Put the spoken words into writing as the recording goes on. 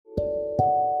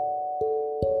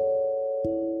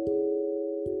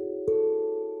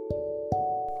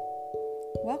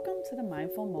Welcome to the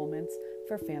Mindful Moments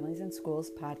for Families and Schools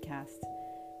podcast.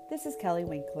 This is Kelly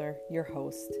Winkler, your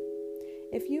host.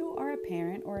 If you are a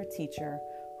parent or a teacher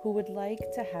who would like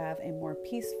to have a more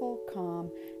peaceful,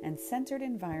 calm, and centered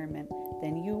environment,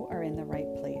 then you are in the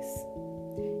right place.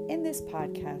 In this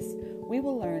podcast, we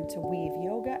will learn to weave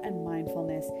yoga and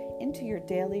mindfulness into your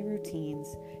daily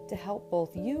routines to help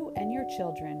both you and your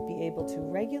children be able to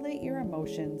regulate your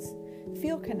emotions,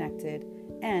 feel connected,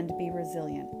 and be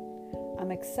resilient.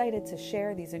 I'm excited to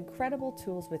share these incredible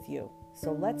tools with you,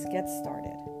 so let's get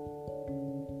started.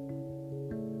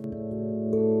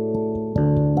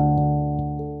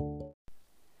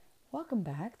 Welcome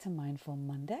back to Mindful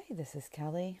Monday. This is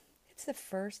Kelly. It's the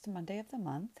first Monday of the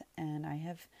month, and I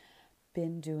have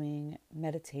been doing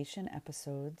meditation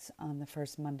episodes on the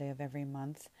first Monday of every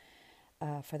month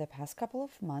for the past couple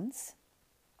of months.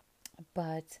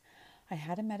 But I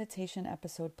had a meditation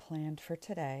episode planned for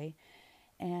today,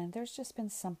 and there's just been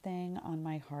something on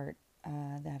my heart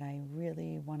that I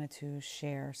really wanted to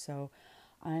share. So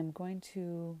I'm going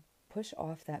to push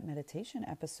off that meditation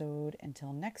episode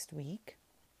until next week.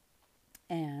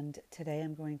 And today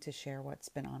I'm going to share what's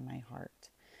been on my heart.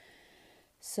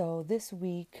 So this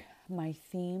week, my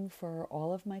theme for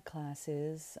all of my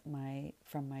classes,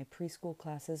 from my preschool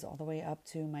classes all the way up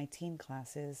to my teen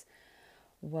classes,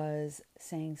 was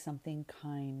saying something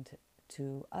kind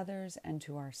to others and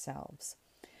to ourselves.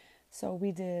 So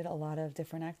we did a lot of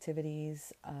different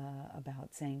activities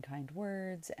about saying kind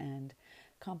words and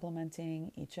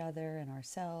complimenting each other and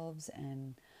ourselves,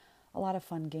 and a lot of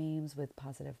fun games with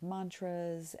positive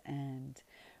mantras. And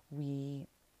we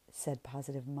said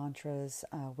positive mantras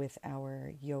with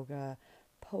our yoga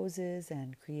poses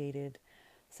and created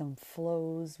some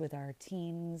flows with our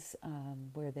teens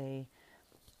where they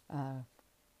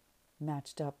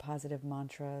matched up positive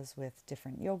mantras with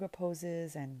different yoga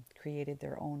poses and created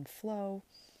their own flow.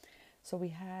 So we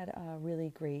had a really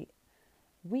great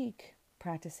week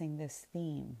practicing this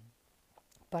theme,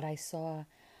 but I saw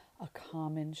a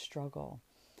common struggle.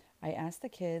 I asked the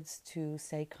kids to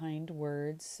say kind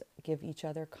words, give each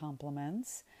other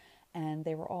compliments, and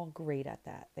they were all great at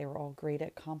that. They were all great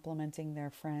at complimenting their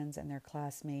friends and their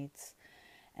classmates.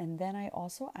 And then I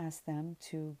also asked them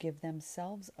to give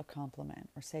themselves a compliment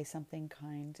or say something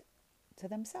kind to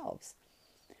themselves.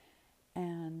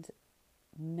 And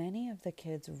many of the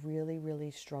kids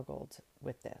really struggled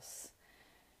with this.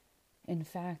 In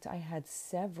fact, I had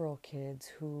several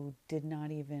kids who did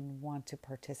not even want to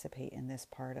participate in this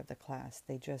part of the class.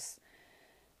 They just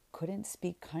couldn't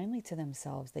speak kindly to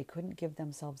themselves. They couldn't give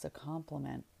themselves a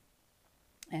compliment.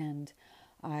 And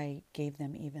I gave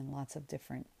them even lots of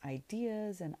different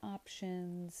ideas and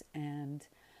options, and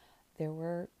there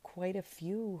were quite a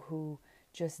few who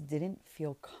just didn't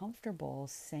feel comfortable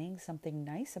saying something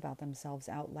nice about themselves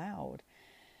out loud.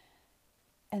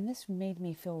 And this made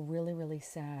me feel really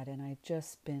sad, and I'd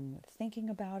just been thinking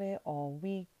about it all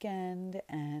weekend,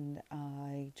 and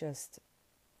I just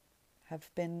have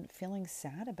been feeling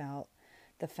sad about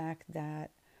the fact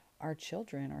that our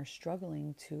children are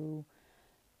struggling to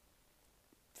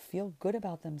feel good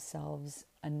about themselves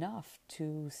enough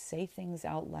to say things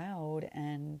out loud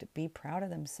and be proud of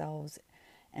themselves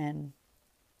and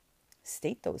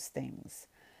state those things.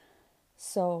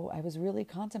 So I was really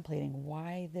contemplating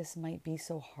why this might be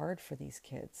so hard for these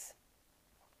kids.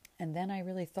 And then I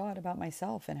really thought about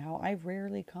myself and how I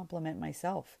rarely compliment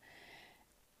myself.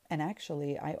 And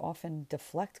actually, I often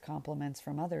deflect compliments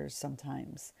from others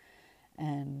sometimes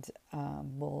and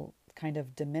will kind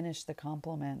of diminish the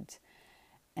compliment.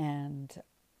 And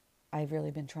I've really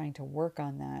been trying to work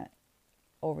on that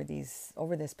over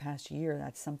this past year.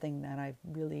 That's something that I've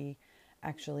really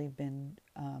actually been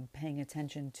paying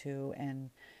attention to and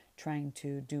trying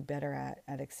to do better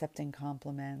at accepting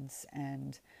compliments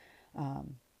and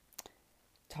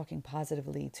talking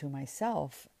positively to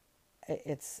myself.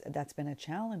 That's been a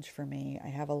challenge for me. I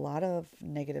have a lot of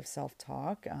negative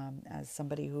self-talk as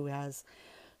somebody who has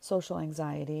social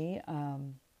anxiety.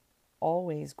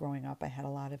 Always growing up, I had a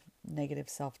lot of negative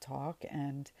self-talk,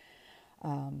 and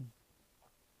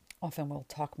often will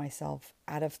talk myself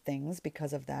out of things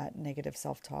because of that negative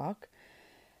self-talk.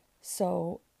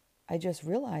 So I just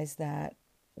realized that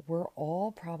we're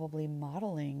all probably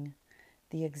modeling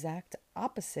the exact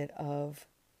opposite of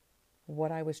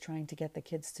what I was trying to get the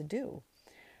kids to do.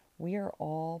 We are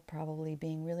all probably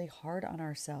being really hard on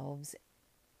ourselves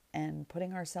and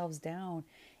putting ourselves down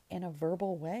in a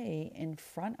verbal way in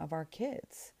front of our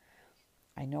kids.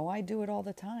 I know I do it all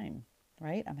the time,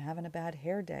 right? I'm having a bad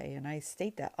hair day and I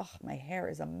state that, my hair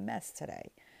is a mess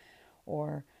today.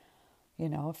 Or,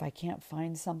 if I can't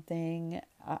find something,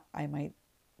 I might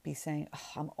be saying,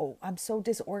 I'm so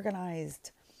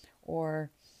disorganized.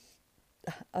 Or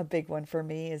a big one for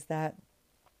me is that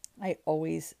I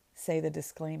always say the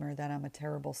disclaimer that I'm a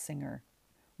terrible singer,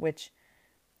 which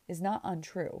is not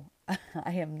untrue.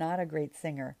 I am not a great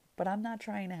singer, but I'm not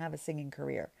trying to have a singing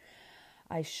career.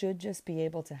 I should just be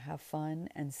able to have fun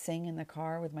and sing in the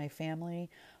car with my family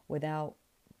without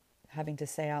having to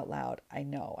say out loud, I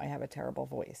know I have a terrible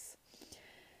voice.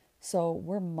 So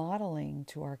we're modeling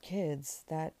to our kids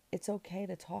that it's okay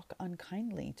to talk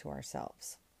unkindly to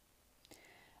ourselves.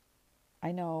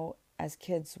 I know as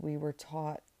kids we were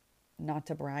taught not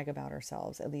to brag about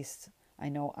ourselves. At least I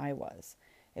know I was.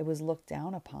 It was looked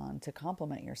down upon to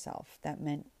compliment yourself. That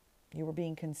meant you were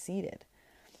being conceited.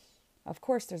 Of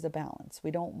course, there's a balance.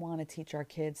 We don't want to teach our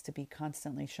kids to be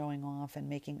constantly showing off and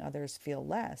making others feel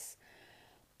less,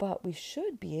 but we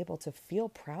should be able to feel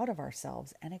proud of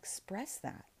ourselves and express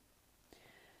that.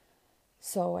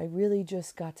 So I really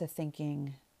just got to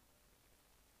thinking,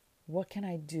 what can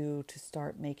I do to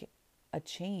start making a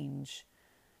change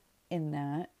in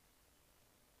that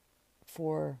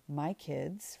for my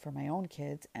kids, for my own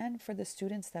kids, and for the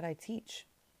students that I teach?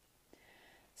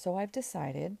 So I've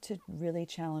decided to really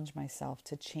challenge myself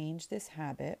to change this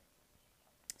habit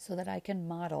so that I can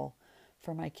model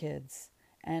for my kids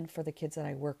and for the kids that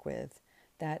I work with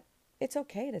that it's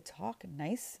okay to talk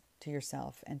nice to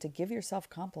yourself and to give yourself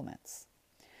compliments.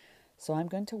 So I'm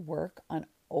going to work on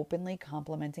openly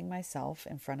complimenting myself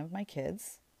in front of my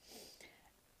kids.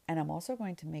 And I'm also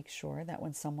going to make sure that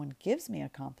when someone gives me a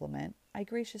compliment, I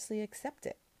graciously accept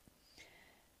it.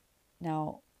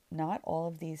 Now, not all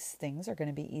of these things are going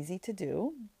to be easy to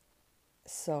do.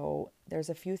 So there's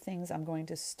a few things I'm going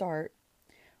to start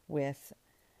with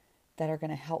that are going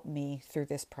to help me through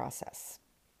this process,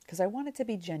 because I want it to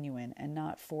be genuine and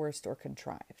not forced or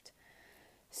contrived.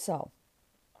 So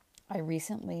I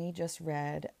recently just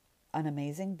read an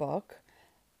amazing book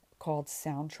called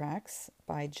Soundtracks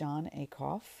by Jon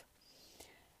Acuff.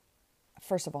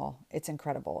 First of all, it's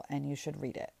incredible and you should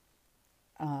read it.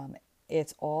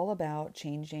 It's all about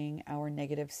changing our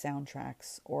negative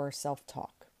soundtracks or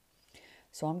self-talk.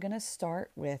 So I'm going to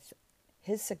start with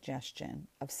his suggestion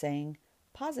of saying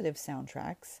positive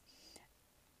soundtracks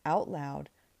out loud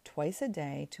twice a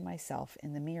day to myself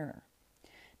in the mirror.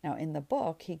 Now, in the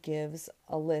book, he gives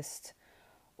a list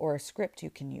or a script you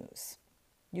can use.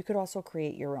 You could also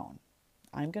create your own.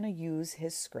 I'm going to use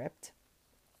his script,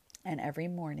 and every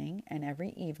morning and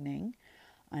every evening,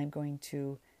 I'm going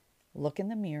to look in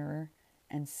the mirror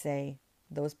and say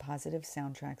those positive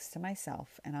soundtracks to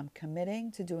myself, and I'm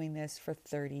committing to doing this for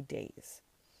 30 days.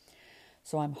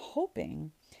 So I'm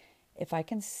hoping if I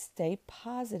can stay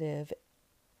positive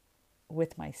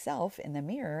with myself in the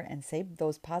mirror and say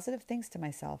those positive things to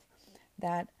myself,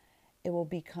 that it will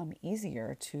become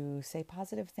easier to say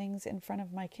positive things in front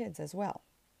of my kids as well.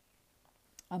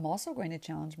 I'm also going to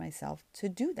challenge myself to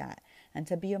do that and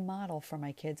to be a model for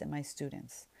my kids and my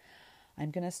students. I'm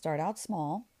going to start out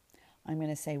small. I'm going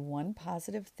to say one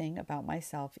positive thing about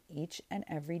myself each and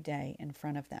every day in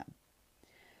front of them.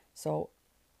 So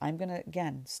I'm going to,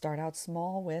 again, start out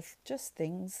small with just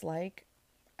things like,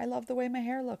 I love the way my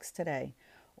hair looks today,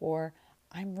 or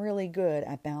I'm really good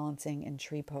at balancing in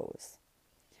tree pose.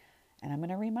 And I'm going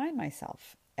to remind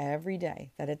myself every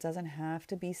day that it doesn't have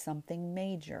to be something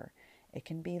major. It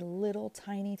can be little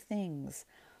tiny things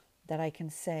that I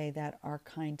can say that are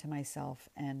kind to myself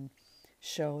and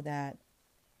show that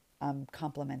I'm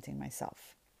complimenting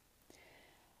myself.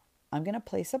 I'm going to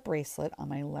place a bracelet on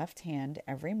my left hand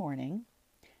every morning.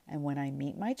 And when I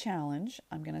meet my challenge,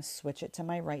 I'm going to switch it to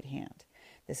my right hand.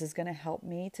 This is going to help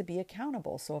me to be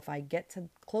accountable. So if I get to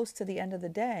close to the end of the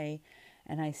day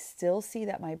and I still see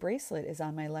that my bracelet is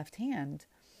on my left hand,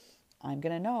 I'm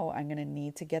going to know I'm going to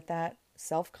need to get that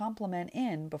self-compliment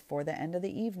in before the end of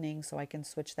the evening so I can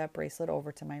switch that bracelet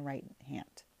over to my right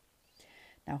hand.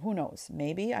 Now, who knows?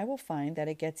 Maybe I will find that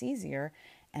it gets easier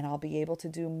and I'll be able to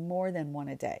do more than one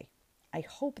a day. I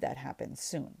hope that happens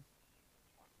soon.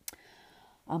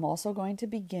 I'm also going to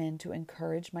begin to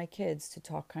encourage my kids to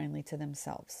talk kindly to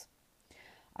themselves.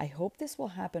 I hope this will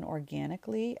happen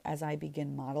organically as I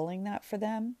begin modeling that for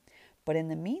them. But in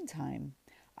the meantime,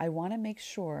 I want to make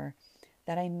sure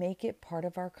that I make it part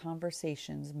of our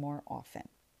conversations more often.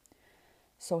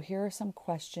 So here are some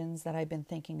questions that I've been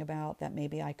thinking about that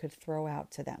maybe I could throw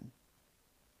out to them.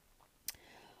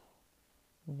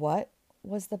 What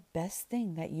was the best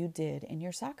thing that you did in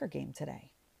your soccer game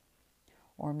today?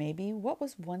 Or maybe what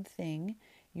was one thing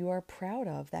you are proud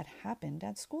of that happened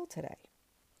at school today?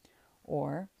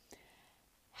 Or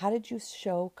how did you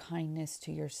show kindness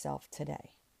to yourself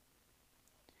today?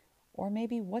 Or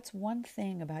maybe what's one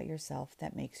thing about yourself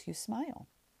that makes you smile?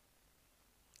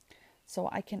 So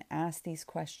I can ask these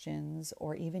questions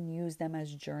or even use them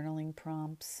as journaling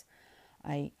prompts.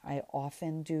 I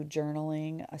often do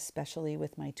journaling, especially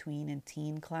with my tween and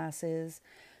teen classes.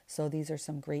 So these are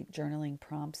some great journaling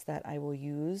prompts that I will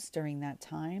use during that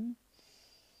time.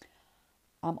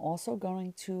 I'm also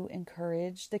going to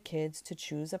encourage the kids to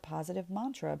choose a positive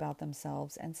mantra about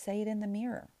themselves and say it in the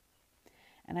mirror.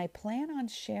 And I plan on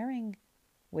sharing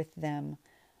with them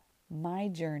my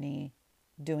journey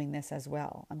doing this as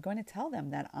well. I'm going to tell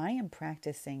them that I am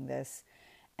practicing this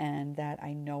and that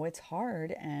I know it's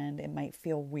hard and it might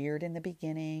feel weird in the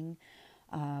beginning,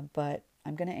 but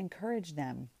I'm going to encourage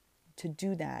them to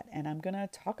do that. And I'm going to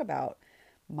talk about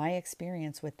my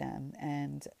experience with them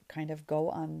and kind of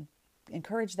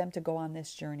encourage them to go on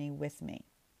this journey with me.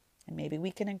 And maybe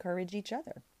we can encourage each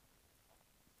other.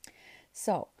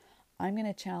 So I'm going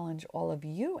to challenge all of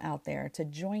you out there to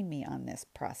join me on this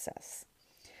process.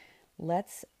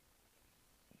 Let's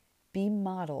be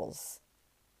models.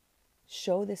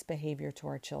 Show this behavior to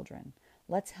our children.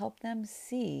 Let's help them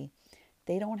see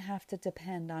they don't have to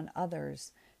depend on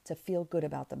others to feel good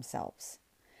about themselves.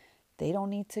 They don't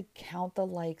need to count the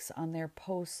likes on their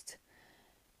post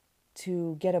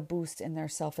to get a boost in their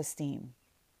self-esteem.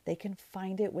 They can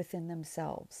find it within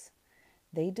themselves.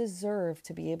 They deserve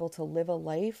to be able to live a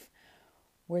life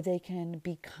where they can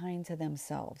be kind to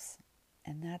themselves.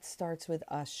 And that starts with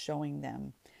us showing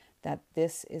them that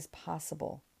this is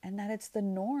possible and that it's the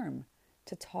norm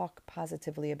to talk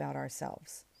positively about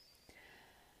ourselves.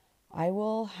 I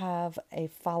will have a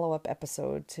follow-up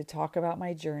episode to talk about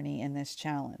my journey in this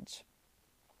challenge.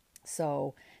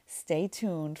 So stay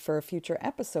tuned for a future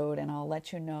episode and I'll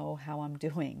let you know how I'm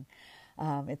doing.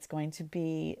 It's going to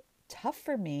be tough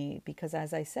for me because,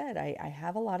 as I said, I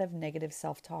have a lot of negative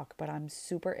self-talk, but I'm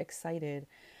super excited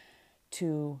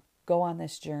to go on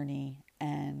this journey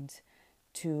and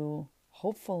to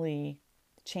hopefully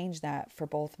change that for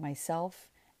both myself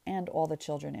and all the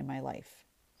children in my life.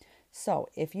 So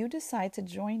if you decide to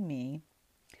join me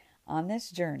on this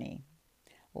journey,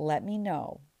 let me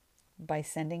know by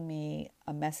sending me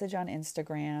a message on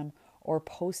Instagram or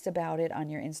post about it on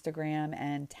your Instagram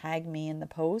and tag me in the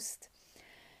post,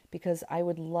 because I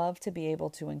would love to be able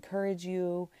to encourage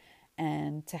you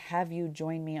and to have you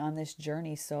join me on this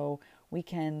journey so we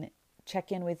can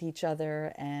check in with each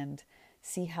other and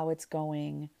see how it's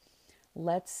going.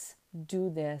 Let's do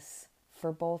this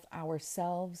for both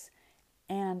ourselves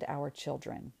and our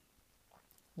children.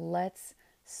 Let's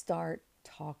start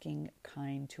talking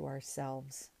kind to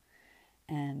ourselves.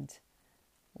 And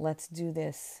let's do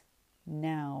this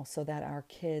now so that our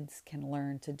kids can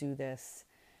learn to do this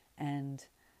and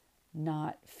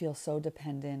not feel so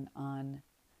dependent on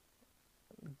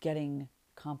getting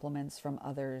compliments from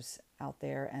others out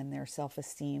there and their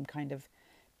self-esteem kind of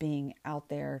being out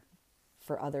there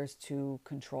for others to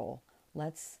control.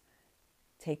 Let's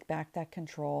take back that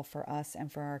control for us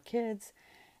and for our kids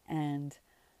and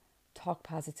talk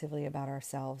positively about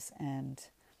ourselves and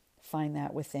find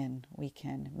that within we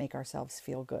can make ourselves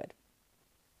feel good.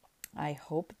 I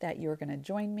hope that you're going to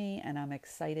join me and I'm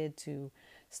excited to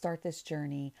start this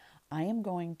journey. I am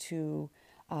going to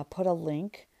put a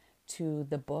link to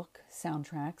the book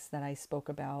Soundtracks that I spoke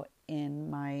about in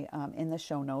my in the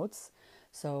show notes.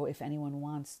 So if anyone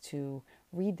wants to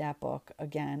read that book,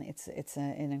 again, it's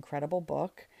an incredible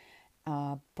book,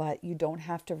 but you don't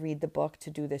have to read the book to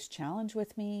do this challenge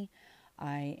with me.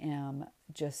 I am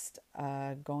just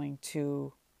going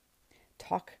to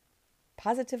talk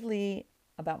positively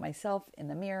about myself in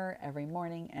the mirror every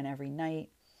morning and every night.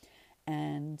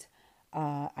 And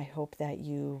I hope that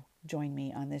you join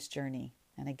me on this journey.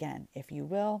 And again, if you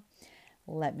will,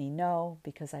 let me know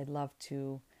because I'd love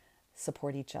to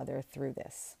support each other through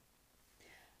this.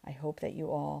 I hope that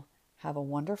you all have a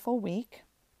wonderful week.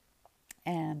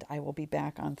 And I will be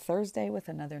back on Thursday with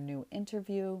another new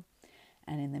interview.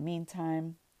 And in the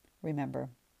meantime, remember,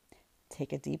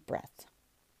 take a deep breath.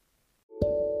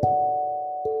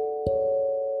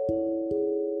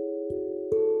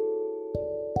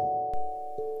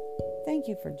 Thank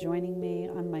you for joining me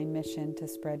on my mission to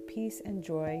spread peace and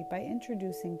joy by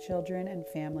introducing children and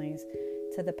families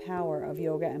to the power of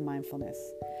yoga and mindfulness.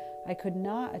 I could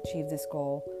not achieve this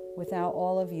goal without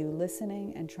all of you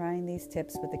listening and trying these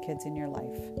tips with the kids in your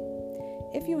life.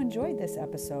 If you enjoyed this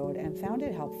episode and found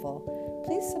it helpful,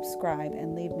 please subscribe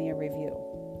and leave me a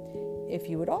review. If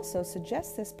you would also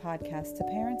suggest this podcast to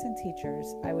parents and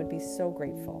teachers, I would be so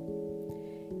grateful.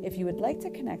 If you would like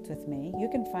to connect with me, you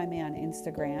can find me on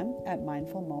Instagram at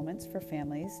Mindful Moments for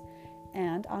Families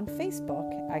and on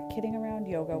Facebook at Kidding Around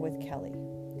Yoga with Kelly.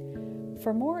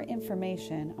 For more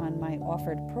information on my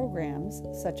offered programs,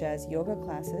 such as yoga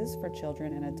classes for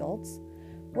children and adults,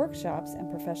 workshops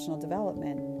and professional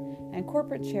development, and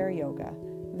corporate chair yoga,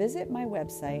 visit my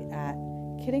website at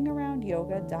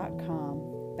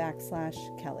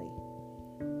kiddingaroundyoga.com/Kelly.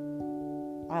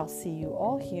 I'll see you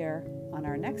all here on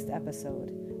our next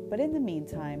episode, but in the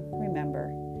meantime,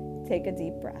 remember, take a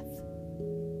deep breath.